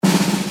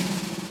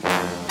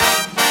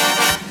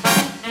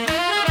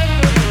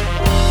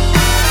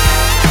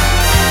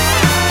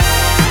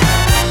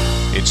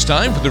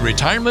time for the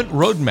Retirement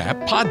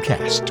Roadmap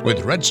podcast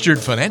with registered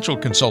financial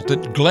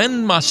consultant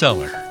Glenn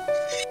Mosseller.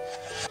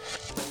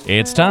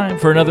 It's time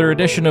for another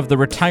edition of the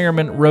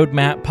Retirement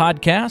Roadmap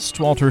podcast.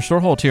 Walter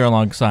Storholt here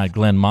alongside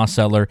Glenn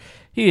Mosseller.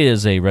 He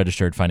is a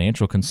registered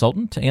financial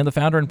consultant and the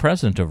founder and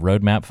president of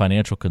Roadmap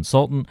Financial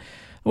Consultant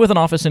with an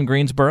office in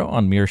Greensboro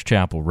on Mears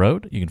Chapel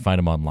Road. You can find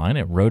him online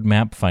at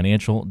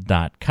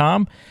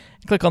roadmapfinancial.com.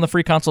 Click on the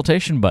free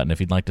consultation button if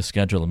you'd like to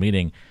schedule a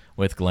meeting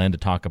with Glenn to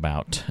talk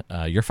about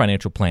your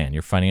financial plan,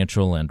 your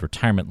financial and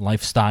retirement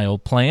lifestyle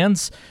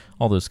plans,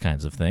 all those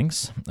kinds of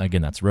things.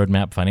 Again, that's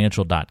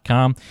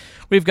roadmapfinancial.com.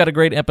 We've got a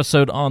great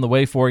episode on the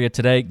way for you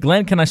today.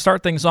 Glenn, can I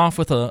start things off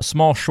with a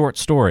small short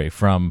story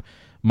from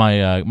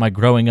my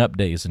growing up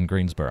days in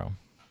Greensboro?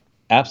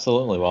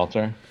 Absolutely,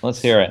 Walter.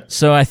 Let's hear it.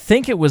 So I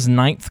think it was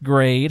ninth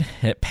grade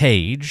at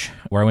Page,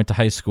 where I went to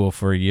high school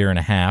for a year and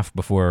a half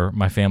before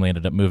my family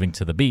ended up moving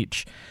to the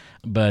beach.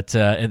 But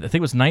I think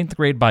it was ninth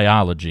grade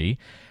biology.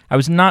 I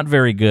was not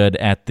very good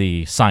at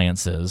the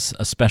sciences,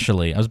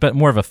 especially. I was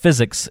more of a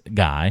physics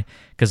guy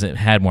because it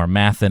had more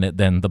math in it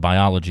than the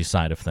biology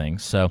side of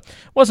things. So it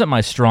wasn't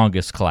my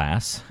strongest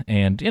class,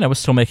 and was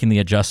still making the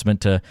adjustment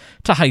to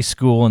high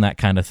school and that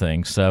kind of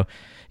thing. So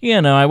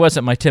I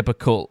wasn't my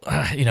typical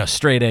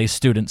straight A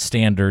student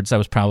standards. I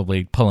was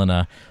probably pulling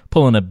a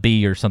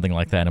B or something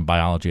like that in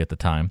biology at the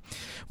time.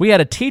 We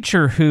had a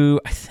teacher who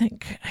I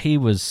think he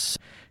was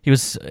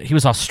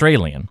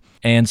Australian.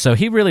 And so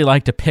he really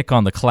liked to pick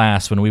on the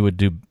class when we would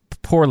do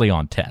poorly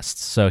on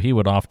tests. So he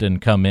would often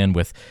come in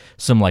with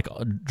some like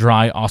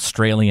dry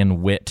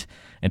Australian wit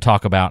and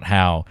talk about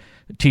how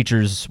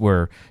teachers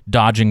were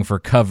dodging for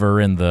cover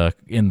in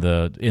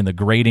the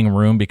grading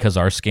room because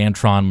our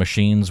Scantron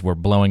machines were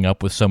blowing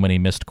up with so many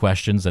missed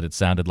questions that it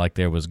sounded like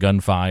there was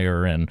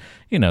gunfire, and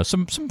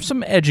some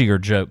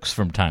edgier jokes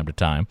from time to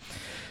time.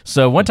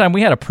 So one time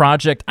we had a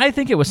project. I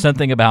think it was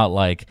something about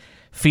like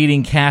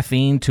feeding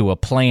caffeine to a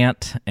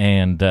plant,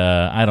 and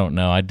I don't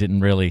know. I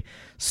didn't really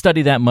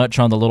study that much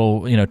on the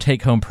little,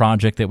 take-home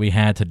project that we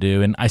had to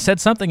do. And I said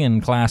something in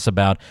class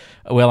about,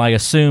 I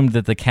assumed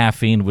that the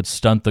caffeine would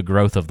stunt the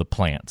growth of the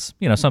plants.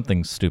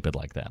 Something stupid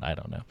like that. I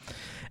don't know.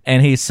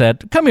 And he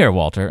said, "Come here,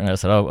 Walter." And I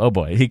said, oh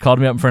boy. He called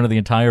me up in front of the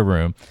entire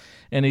room,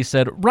 and he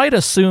said, "Write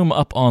assume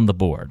up on the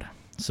board."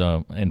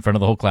 So in front of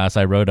the whole class,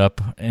 I wrote up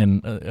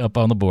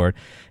on the board,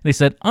 and he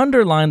said,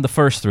 "Underline the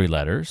first three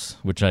letters,"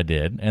 which I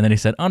did, and then he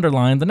said,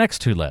 "Underline the next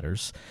two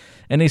letters,"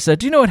 and he said,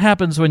 "Do you know what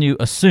happens when you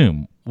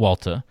assume,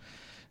 Walter?"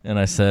 And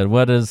I said,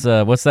 "What's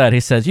that?" He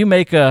says, "You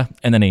make a,"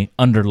 and then he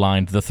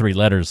underlined the three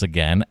letters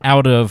again,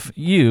 "out of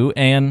you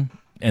and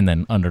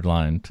then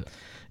underlined,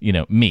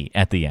 me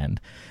at the end,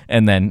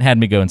 and then had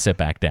me go and sit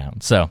back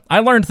down." So I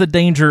learned the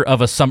danger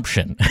of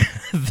assumption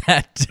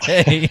that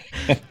day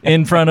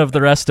in front of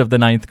the rest of the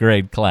ninth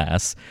grade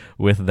class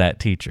with that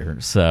teacher.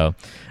 So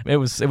it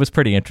was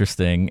pretty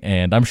interesting,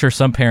 and I'm sure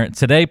some parents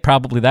today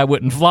probably that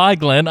wouldn't fly,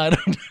 Glenn. I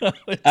don't know.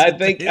 I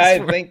think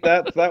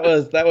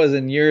that was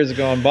in years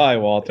gone by,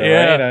 Walter.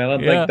 Yeah, right?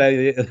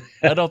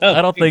 I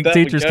don't think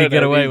teachers can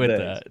get away with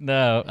that.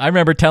 No, I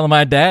remember telling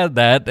my dad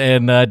that,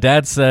 and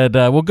Dad said,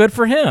 "Well, good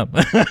for him."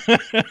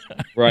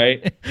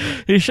 Right.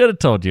 He should have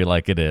told you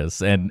like it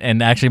is.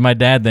 And actually my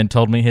dad then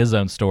told me his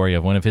own story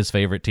of one of his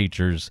favorite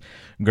teachers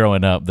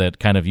growing up that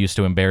kind of used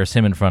to embarrass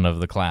him in front of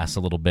the class a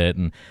little bit,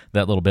 and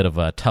that little bit of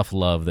tough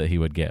love that he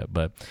would get.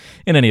 But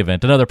in any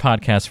event, another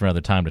podcast for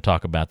another time to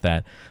talk about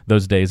that,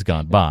 those days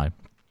gone by.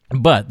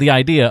 But the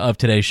idea of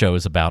today's show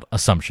is about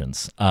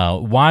assumptions,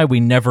 why we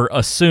never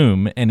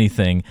assume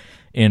anything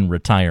in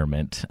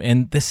retirement.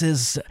 And this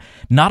is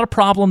not a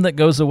problem that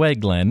goes away,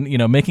 Glenn.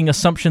 Making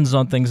assumptions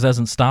on things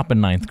doesn't stop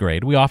in ninth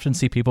grade. We often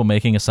see people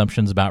making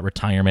assumptions about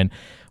retirement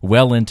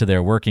well into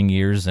their working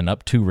years and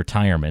up to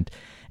retirement.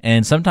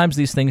 And sometimes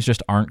these things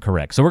just aren't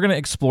correct. So we're going to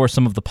explore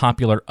some of the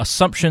popular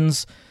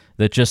assumptions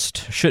that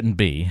just shouldn't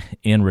be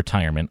in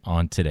retirement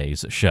on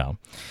today's show.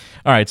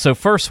 All right, so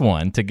first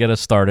one to get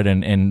us started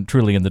and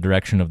truly in the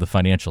direction of the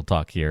financial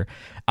talk here.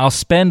 I'll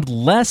spend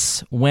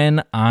less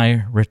when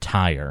I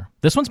retire.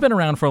 This one's been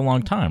around for a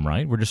long time,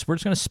 right? We're just going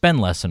to spend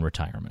less in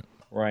retirement.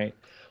 Right.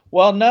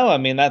 Well, no,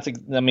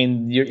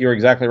 you're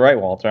exactly right,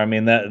 Walter.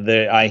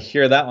 I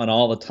hear that one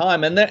all the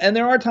time, and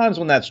there are times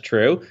when that's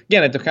true.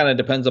 Again, it kind of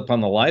depends upon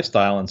the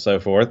lifestyle and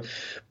so forth.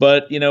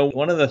 But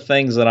one of the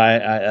things that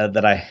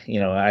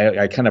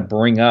I kind of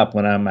bring up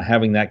when I'm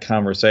having that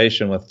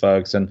conversation with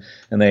folks, and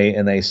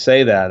they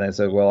say that, and I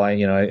say, well,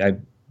 I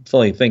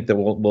fully think that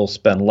we'll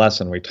spend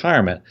less in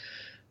retirement,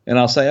 and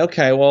I'll say,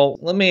 okay, well,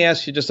 let me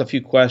ask you just a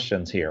few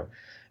questions here.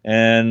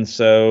 And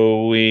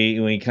so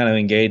we kind of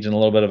engage in a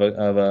little bit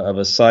of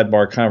a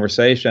sidebar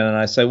conversation, and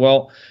I say,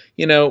 well,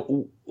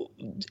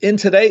 in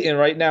today and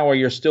right now where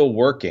you're still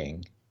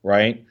working,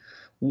 right?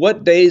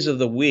 What days of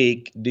the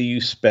week do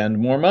you spend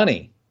more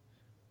money?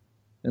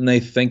 And they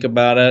think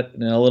about it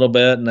a little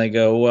bit, and they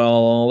go,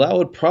 well, that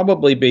would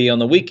probably be on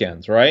the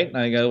weekends, right? And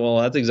I go,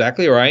 well, that's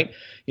exactly right.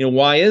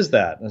 Why is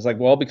that? And it's like,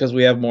 well, because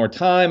we have more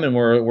time and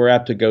we're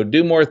apt to go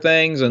do more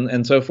things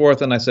and so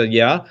forth. And I said,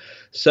 yeah.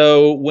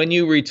 So when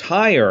you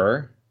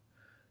retire,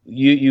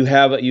 you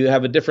have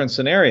a different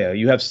scenario.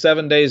 You have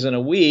 7 days in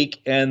a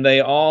week, and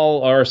they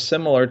all are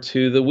similar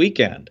to the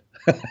weekend.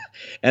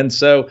 And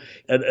so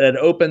it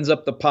opens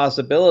up the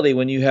possibility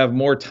when you have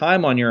more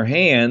time on your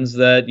hands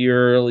that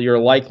you're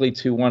likely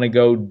to want to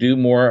go do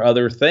more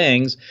other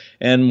things,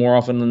 and more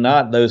often than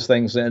not, those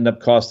things end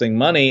up costing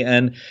money,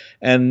 and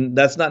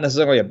that's not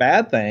necessarily a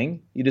bad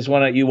thing. You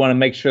want to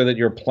make sure that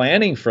you're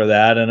planning for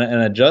that and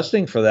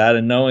adjusting for that,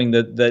 and knowing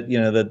that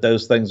that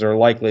those things are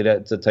likely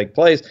to take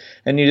place,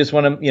 and you just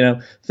want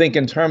to think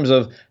in terms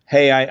of,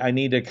 hey, I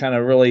need to kind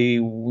of really,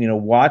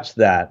 watch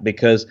that,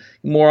 because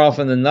more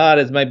often than not,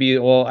 it might be,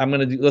 well,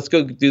 let's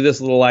go do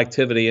this little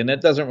activity, and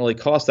it doesn't really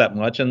cost that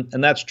much.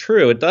 And that's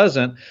true. It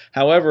doesn't.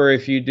 However,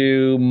 if you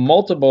do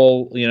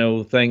multiple,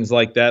 things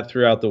like that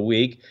throughout the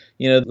week,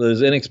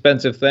 those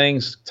inexpensive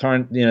things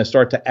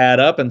start to add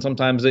up, and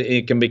sometimes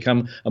it can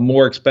become a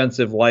more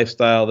expensive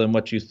lifestyle than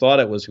what you thought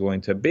it was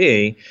going to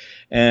be.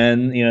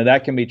 And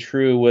that can be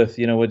true with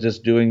with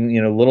just doing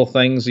little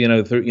things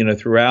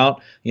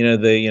throughout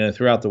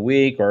throughout the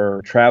week,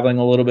 or traveling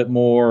a little bit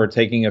more, or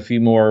taking a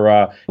few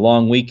more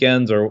long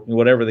weekends, or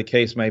whatever the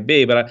case may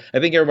be. But I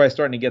think everybody's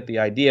starting to get the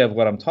idea of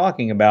what I'm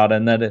talking about,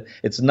 and that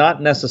it's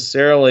not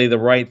necessarily the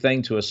right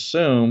thing to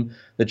assume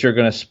that you're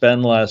going to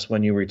spend less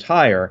when you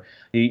retire.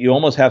 You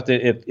almost have to,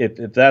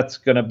 if that's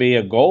going to be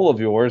a goal of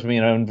yours,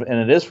 and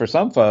it is for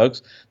some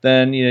folks,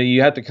 then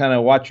you have to kind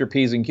of watch your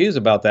P's and Q's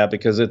about that,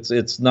 because it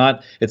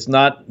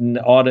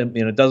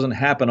doesn't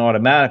happen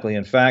automatically.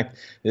 In fact,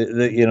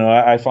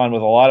 I find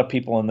with a lot of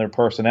people and their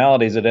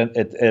personalities, it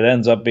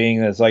ends up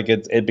being, it's like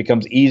it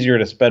becomes easier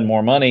to spend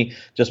more money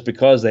just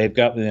because they've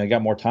got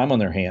more time on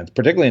their hands.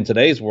 Particularly in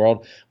today's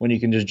world, when you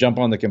can just jump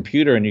on the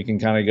computer and you can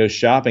kind of go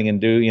shopping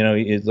and do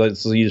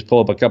so you just pull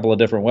up a couple of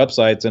different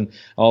websites, and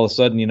all of a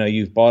sudden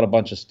you've bought a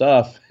bunch of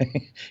stuff.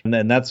 And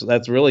then that's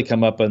really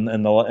come up in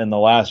the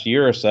last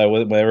year or so,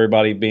 with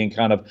everybody being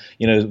kind of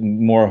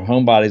more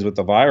homebodies with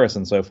the virus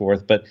and so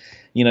forth. But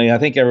I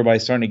think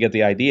everybody's starting to get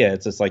the idea.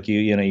 It's just like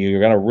you're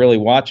going to really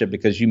watch it,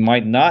 because you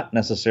might not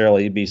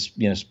necessarily be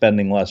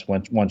spending less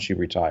once you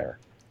retire.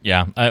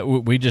 Yeah,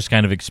 we just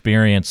kind of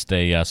experienced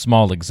a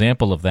small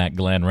example of that,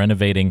 Glenn,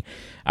 renovating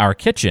our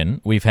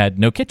kitchen. We've had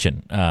no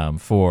kitchen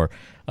for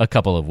a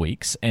couple of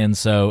weeks, and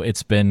so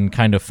it's been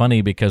kind of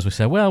funny, because we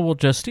said, well, we'll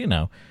just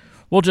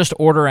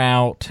order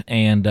out,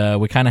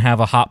 and we kind of have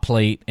a hot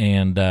plate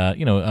and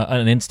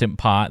an instant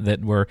pot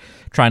that we're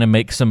trying to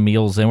make some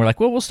meals in. We're like,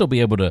 well, we'll still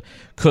be able to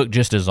cook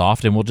just as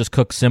often. We'll just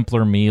cook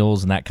simpler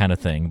meals and that kind of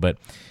thing. But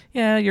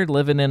yeah, you're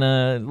living in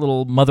a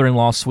little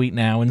mother-in-law suite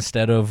now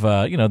instead of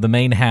the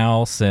main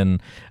house,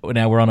 and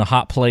now we're on a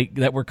hot plate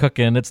that we're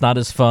cooking. It's not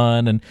as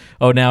fun, and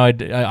now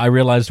I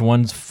realized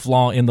one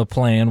flaw in the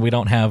plan. We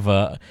don't have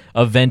a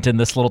vent in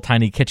this little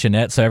tiny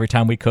kitchenette, so every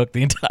time we cook,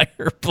 the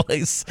entire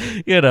place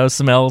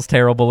smells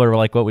terrible, or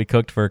like what we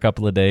cooked for a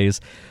couple of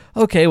days.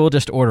 Okay, we'll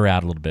just order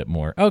out a little bit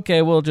more.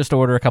 Okay, we'll just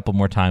order a couple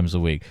more times a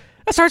week.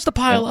 That starts to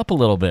pile up a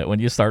little bit when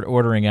you start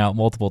ordering out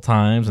multiple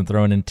times and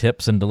throwing in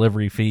tips and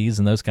delivery fees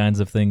and those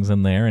kinds of things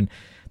in there. And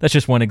that's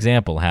just one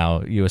example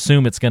how you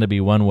assume it's going to be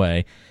one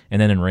way,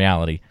 and then in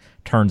reality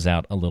turns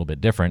out a little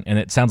bit different. And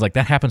it sounds like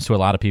that happens to a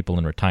lot of people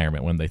in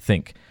retirement, when they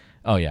think,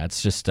 oh yeah,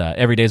 it's just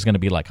every day is going to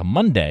be like a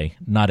Monday,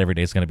 not every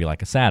day is going to be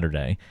like a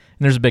Saturday.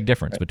 And there's a big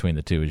difference between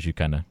the two, as you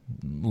kind of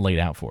laid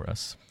out for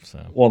us.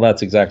 So. Well,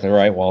 that's exactly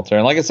right, Walter.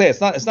 And like I say,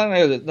 it's not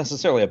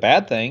necessarily a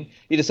bad thing.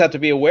 You just have to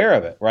be aware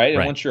of it, right?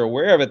 And once you're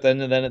aware of it,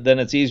 then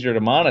it's easier to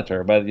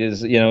monitor. But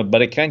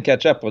but it can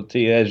catch up to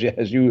you,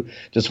 as you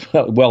just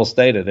well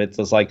stated.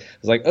 It's like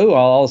oh,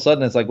 all of a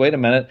sudden it's like, wait a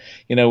minute,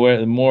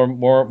 where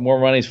more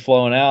money's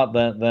flowing out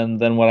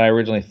than what I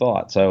originally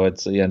thought. So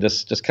it's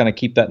just kind of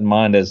keep that in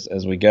mind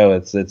as we go.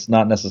 It's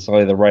not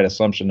necessarily the right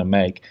assumption to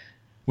make.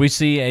 We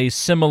see a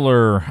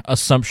similar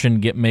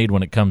assumption get made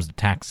when it comes to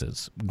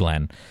taxes,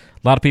 Glenn.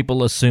 A lot of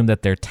people assume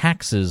that their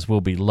taxes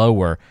will be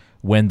lower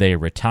when they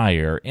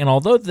retire. And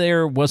although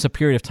there was a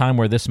period of time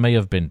where this may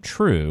have been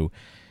true,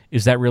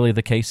 is that really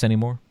the case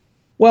anymore?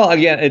 Well,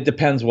 again, it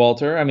depends,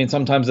 Walter. I mean,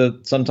 sometimes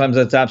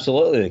that's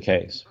absolutely the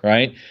case,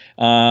 right?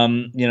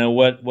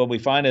 What we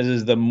find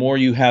is the more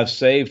you have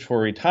saved for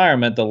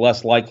retirement, the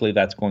less likely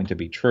that's going to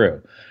be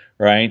true,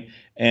 right?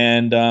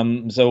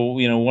 And so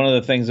one of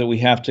the things that we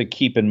have to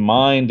keep in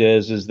mind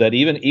is that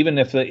even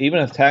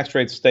if tax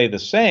rates stay the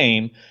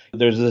same,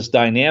 there's this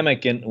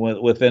dynamic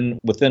within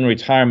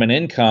retirement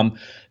income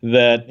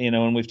that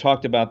and we've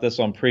talked about this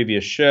on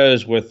previous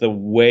shows, with the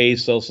way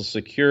Social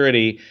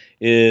Security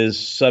is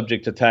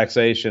subject to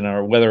taxation,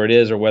 or whether it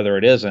is or whether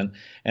it isn't,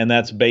 and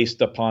that's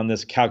based upon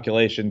this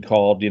calculation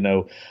called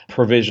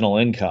provisional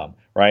income.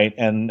 Right.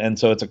 And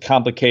so it's a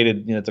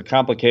complicated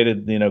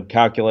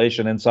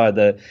calculation inside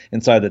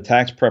the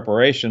tax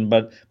preparation.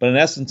 But in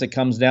essence, it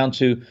comes down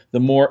to the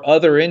more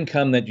other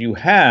income that you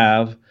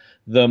have,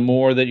 the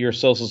more that your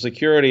Social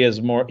Security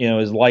is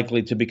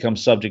likely to become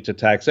subject to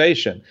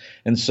taxation.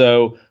 And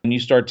so when you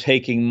start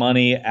taking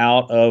money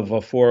out of a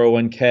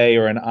 401k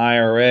or an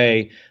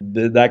IRA,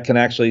 that can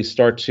actually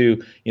start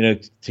to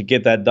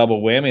get that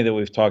double whammy that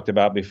we've talked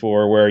about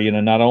before, where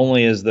not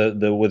only is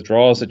the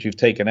withdrawals that you've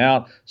taken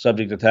out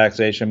subject to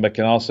taxation, but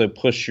can also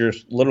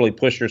literally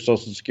push your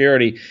Social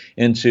Security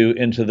into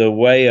the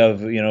way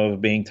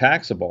of being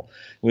taxable.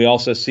 We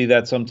also see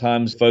that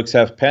sometimes folks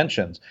have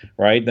pensions,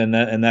 right?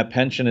 And that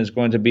pension is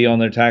going to be on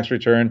their tax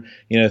return,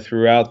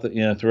 throughout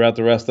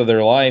the rest of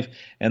their life,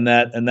 and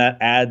that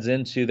adds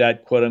into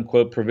that quote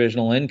unquote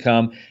provisional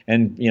income,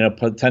 and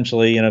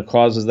potentially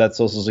causes that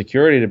Social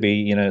Security to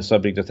be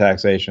subject to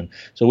taxation.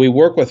 So we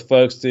work with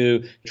folks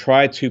to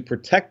try to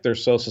protect their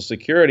Social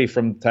Security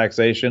from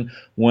taxation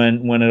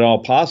when at all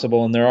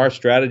possible, and there are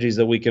strategies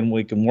that we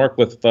can work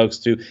with folks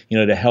to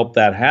help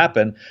that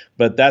happen.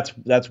 But that's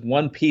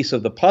one piece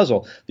of the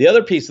puzzle. The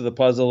other piece of the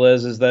puzzle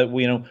is that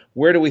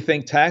where do we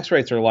think tax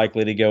rates are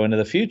likely to go into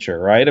the future,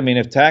 right? I mean,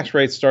 if tax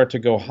rates start to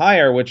go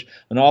higher, which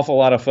an awful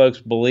lot of folks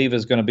believe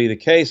is going to be the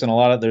case, and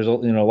there's a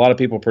lot of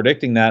people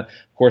predicting that,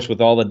 of course,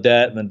 with all the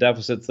debt and the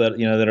deficits that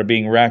that are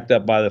being racked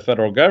up by the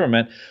federal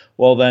government.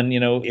 Well, then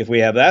if we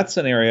have that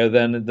scenario,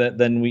 then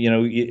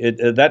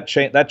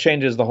that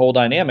changes the whole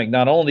dynamic.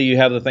 Not only do you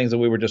have the things that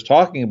we were just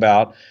talking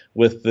about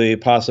with the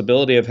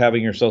possibility of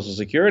having your Social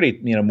Security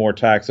more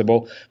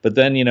taxable, but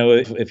then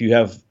if you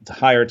have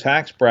higher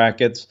tax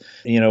brackets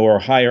or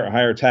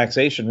higher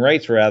taxation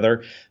rates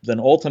rather, then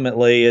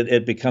ultimately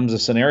it becomes a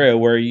scenario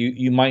where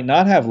you might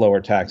not have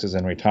lower taxes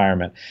in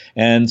retirement.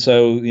 And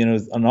so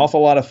an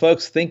awful lot of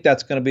folks think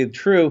that's going to be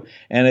true,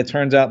 and it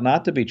turns out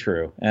not to be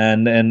true.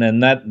 And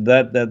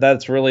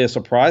that's really a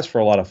surprise for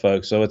a lot of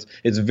folks. So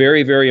it's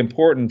very, very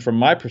important from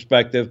my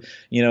perspective,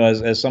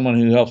 as someone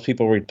who helps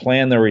people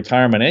plan their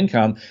retirement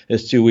income,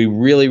 we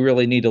really,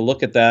 really need to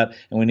look at that,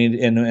 and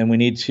we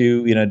need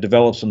to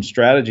develop some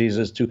strategies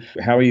as to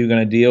how are you going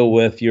to deal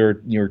with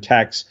your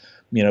tax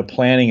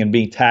planning and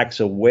being tax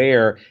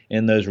aware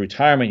in those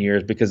retirement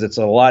years, because it's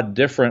a lot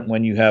different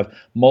when you have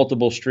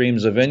multiple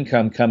streams of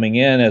income coming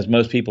in, as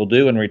most people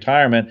do in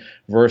retirement,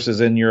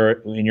 versus in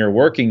your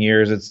working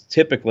years. It's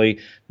typically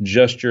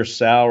just your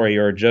salary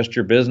or just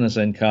your business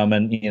income,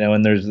 and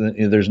and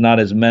there's not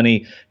as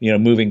many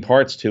moving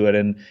parts to it,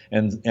 and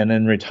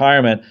in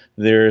retirement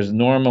there's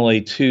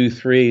normally 2,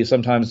 3,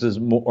 sometimes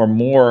or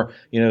more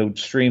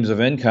streams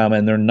of income,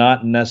 and they're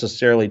not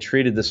necessarily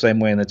treated the same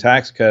way in the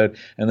tax code,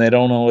 and they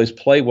don't always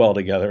play well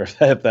together,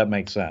 if that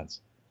makes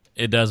sense.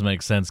 It does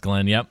make sense,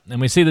 Glenn. Yep.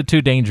 And we see the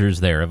two dangers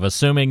there of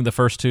assuming the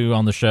first two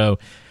on the show.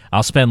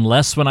 I'll spend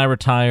less when I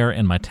retire,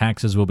 and my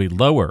taxes will be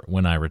lower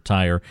when I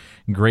retire.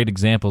 Great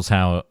examples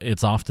how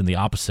it's often the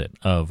opposite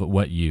of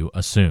what you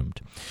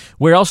assumed.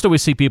 Where else do we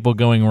see people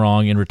going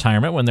wrong in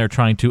retirement when they're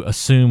trying to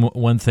assume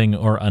one thing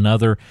or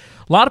another?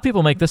 A lot of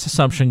people make this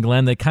assumption,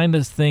 Glenn. They kind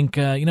of think,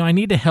 I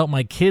need to help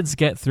my kids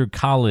get through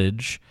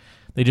college.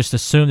 They just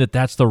assume that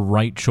that's the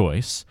right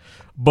choice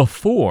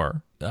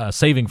before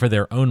saving for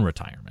their own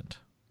retirement.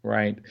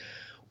 Right.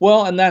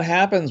 Well, and that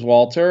happens,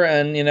 Walter,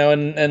 and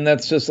and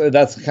that's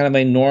kind of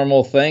a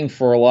normal thing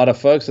for a lot of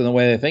folks, and the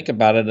way they think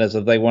about it is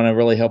that they want to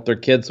really help their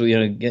kids,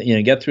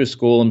 get through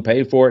school and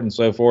pay for it and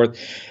so forth.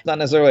 It's not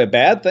necessarily a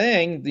bad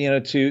thing,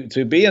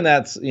 to be in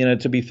that,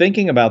 to be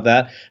thinking about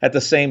that. At the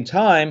same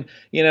time,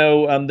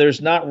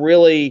 there's not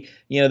really,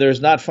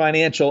 there's not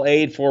financial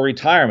aid for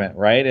retirement,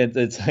 right?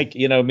 It's like,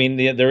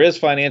 there is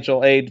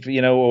financial aid,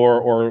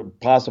 or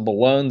possible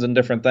loans and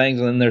different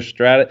things, and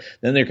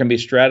then there can be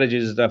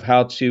strategies of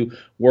how to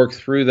work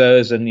through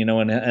those and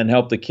and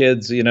help the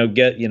kids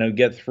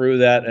get through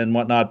that and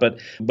whatnot.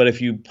 But if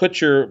you put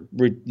your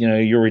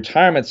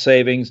retirement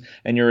savings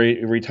and your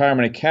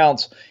retirement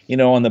accounts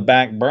on the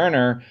back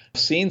burner, I've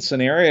seen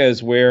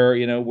scenarios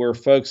where where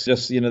folks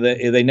just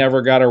they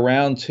never got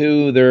around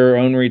to their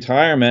own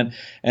retirement,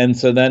 and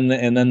so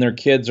then their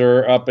kids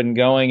are up and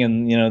going,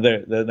 and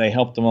they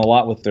help them a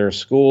lot with their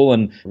school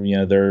and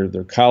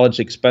their college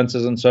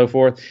expenses and so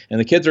forth, and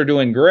the kids are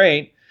doing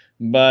great.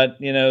 But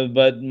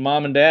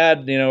mom and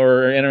dad,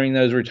 are entering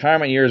those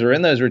retirement years or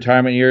in those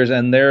retirement years,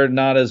 and they're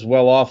not as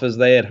well off as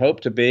they had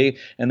hoped to be,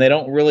 and they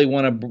don't really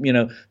want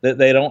to,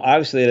 they don't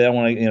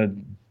want to,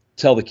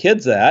 tell the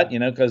kids that,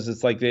 because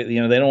it's like they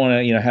don't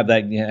want to have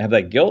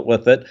that guilt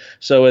with it.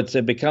 So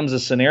it becomes a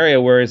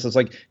scenario where it's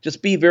like,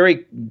 just be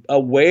very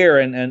aware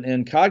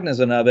and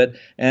cognizant of it,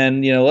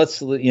 and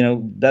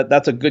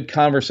that's a good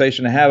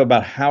conversation to have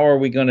about how are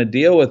we going to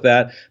deal with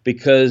that,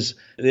 because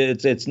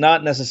it's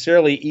not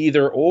necessarily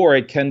either or,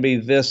 it can be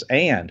this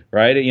and,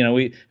 right?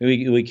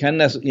 We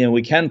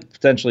can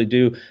potentially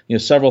do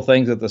several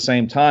things at the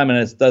same time, and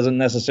it doesn't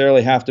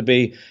necessarily have to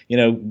be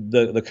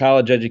the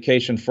college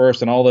education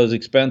first and all those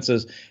expenses.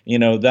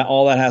 That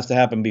all that has to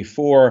happen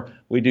before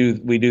we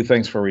do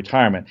things for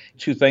retirement.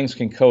 Two things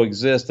can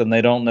coexist, and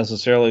they don't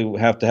necessarily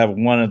have to have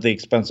one at the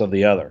expense of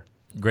the other.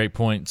 Great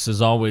points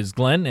as always,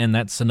 Glenn, and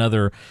that's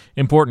another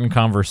important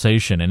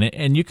conversation.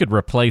 And you could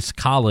replace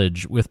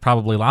college with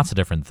probably lots of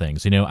different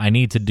things. I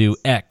need to do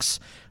X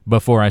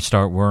before I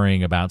start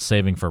worrying about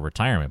saving for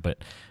retirement.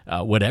 But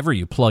whatever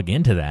you plug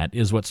into that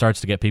is what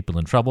starts to get people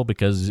in trouble,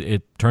 because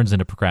it turns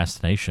into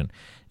procrastination,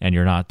 and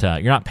you're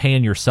not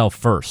paying yourself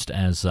first,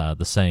 as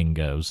the saying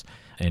goes,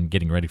 and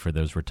getting ready for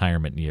those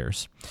retirement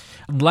years.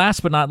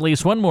 Last but not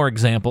least, one more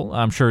example.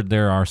 I'm sure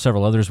there are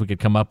several others we could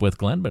come up with,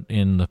 Glenn, but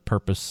for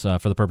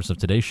the purpose of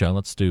today's show,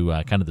 let's do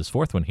kind of this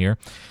fourth one here,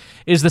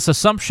 is this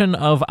assumption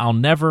of I'll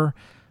never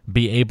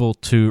be able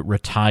to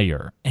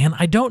retire. And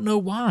I don't know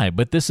why,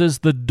 but this is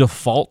the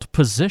default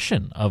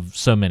position of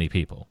so many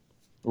people.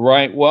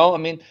 Right. Well, I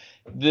mean,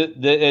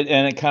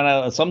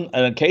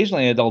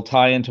 occasionally it'll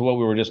tie into what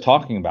we were just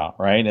talking about,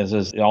 right?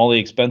 Is all the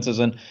expenses,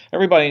 and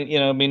everybody,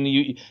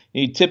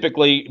 you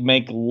typically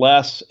make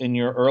less in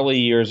your early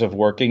years of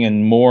working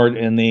and more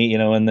in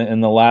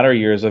the latter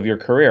years of your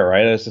career,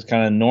 right? It's just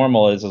kind of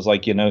normal. It's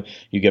like, you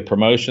get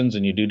promotions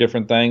and you do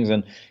different things,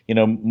 and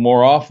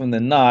more often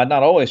than not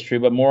always true,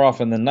 but more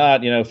often than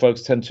not,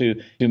 folks tend to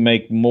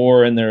make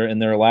more in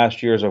their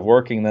last years of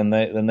working than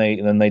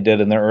they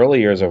did in their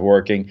early years of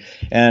working,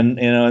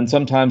 and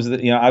sometimes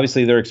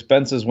obviously there are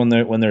expenses when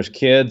there's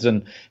kids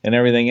and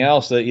everything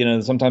else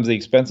that sometimes the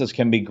expenses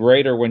can be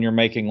greater when you're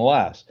making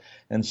less.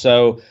 And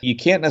so you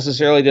can't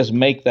necessarily just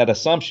make that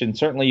assumption.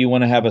 Certainly you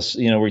want to have a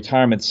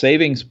retirement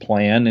savings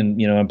plan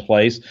in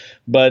place,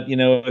 but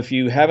if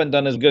you haven't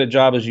done as good a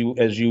job as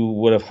you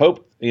would have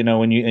hoped,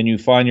 when you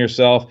find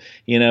yourself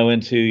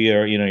into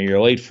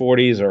your late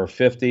 40s or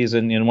 50s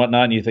and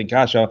whatnot, and you think,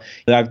 gosh,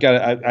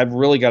 I've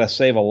really got to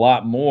save a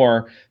lot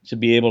more to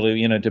be able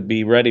to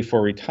be ready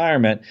for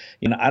retirement.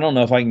 I don't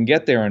know if I can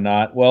get there or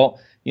not. Well,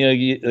 like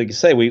you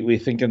say, we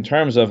think in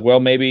terms of,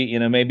 well, maybe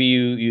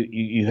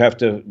you have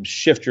to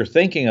shift your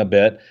thinking a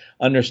bit,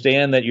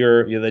 understand that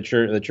you're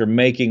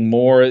making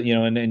more,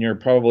 and you're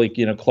probably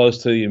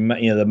close to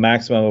the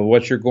maximum of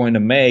what you're going to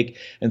make,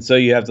 and so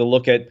you have to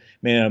look at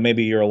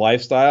maybe your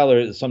lifestyle,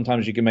 or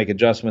sometimes you can make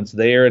adjustments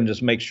there and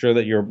just make sure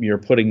that you're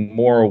putting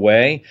more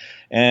away.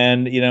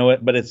 And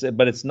but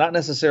it's not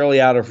necessarily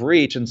out of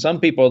reach. And some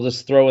people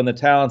just throw in the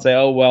towel and say,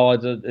 oh well, I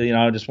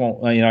just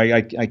won't,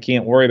 I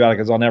can't worry about it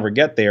because I'll never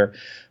get there.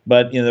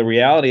 But the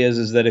reality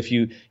is that if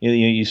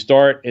you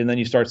start, and then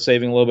you start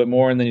saving a little bit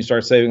more, and then you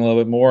start saving a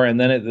little bit more, and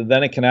then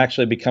it can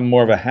actually become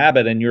more of a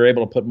habit, and you're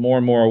able to put more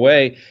and more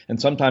away. And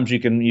sometimes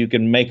you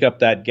can make up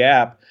that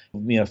gap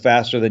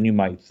faster than you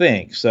might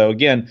think. So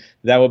again,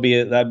 that'd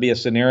be a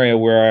scenario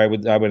where I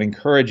would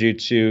encourage you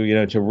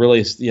to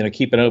really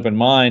keep an open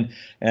mind.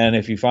 And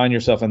if you find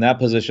yourself in that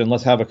position,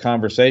 let's have a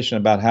conversation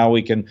about how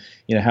we can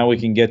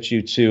get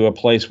you to a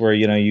place where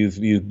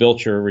you've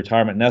built your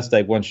retirement nest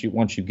egg once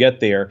you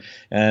get there.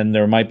 And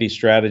there might be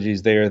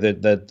strategies there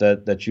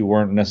that you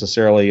weren't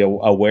necessarily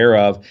aware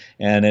of,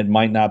 and it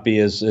might not be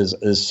as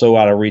so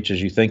out of reach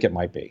as you think it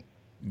might be.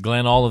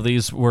 Glenn, all of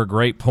these were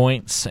great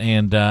points,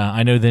 and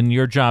I know then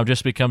your job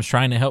just becomes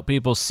trying to help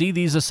people see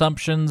these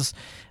assumptions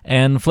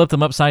and flip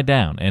them upside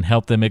down and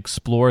help them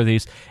explore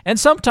these. And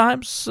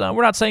sometimes,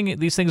 we're not saying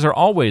these things are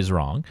always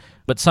wrong,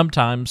 but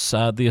sometimes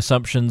the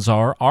assumptions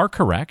are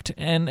correct,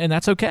 and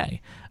that's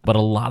okay. But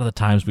a lot of the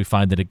times we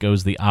find that it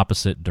goes the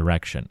opposite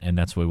direction, and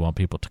that's what we want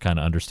people to kind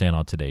of understand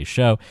on today's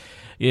show.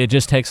 It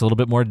just takes a little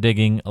bit more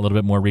digging, a little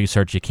bit more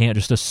research. You can't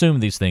just assume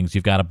these things.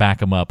 You've got to back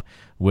them up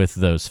with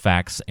those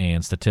facts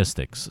and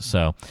statistics.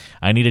 So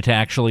I needed to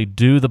actually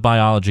do the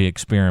biology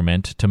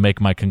experiment to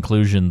make my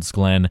conclusions,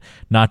 Glenn,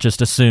 not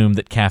just assume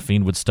that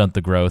caffeine would stunt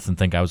the growth and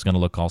think I was going to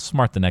look all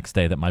smart the next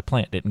day that my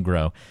plant didn't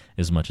grow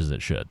as much as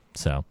it should.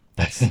 So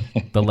that's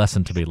the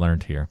lesson to be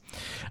learned here.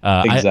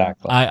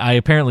 Exactly. I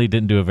apparently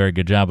didn't do a very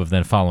good job of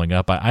then following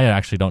up. I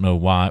actually don't know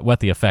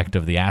what the effect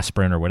of the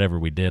aspirin or whatever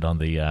we did on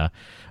the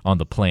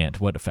plant,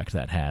 what effect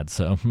that had.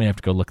 So I may have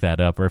to go look that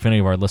up. Or if any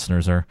of our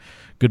listeners are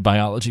good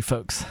biology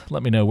folks,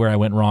 let me know where I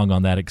went wrong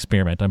on that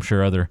experiment. I'm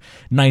sure other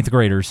ninth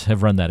graders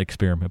have run that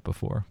experiment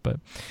before.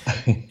 But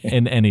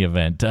in any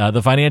event,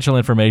 the financial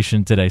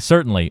information today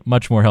certainly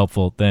much more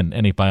helpful than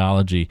any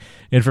biology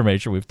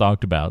information we've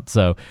talked about.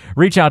 So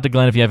reach out to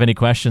Glenn if you have any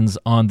questions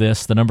on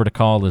this. The number to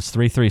call is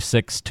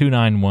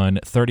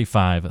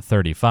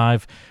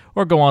 336-291-3535.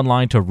 Or go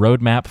online to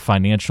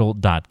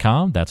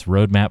roadmapfinancial.com. That's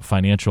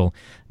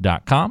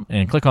roadmapfinancial.com.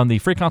 And click on the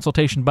free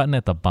consultation button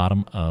at the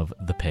bottom of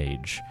the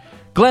page.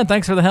 Glenn,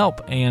 thanks for the help,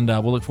 and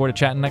we'll look forward to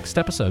chatting next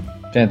episode.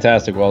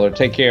 Fantastic, Walter.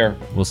 Take care.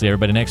 We'll see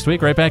everybody next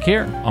week right back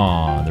here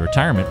on the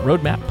Retirement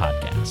Roadmap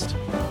Podcast.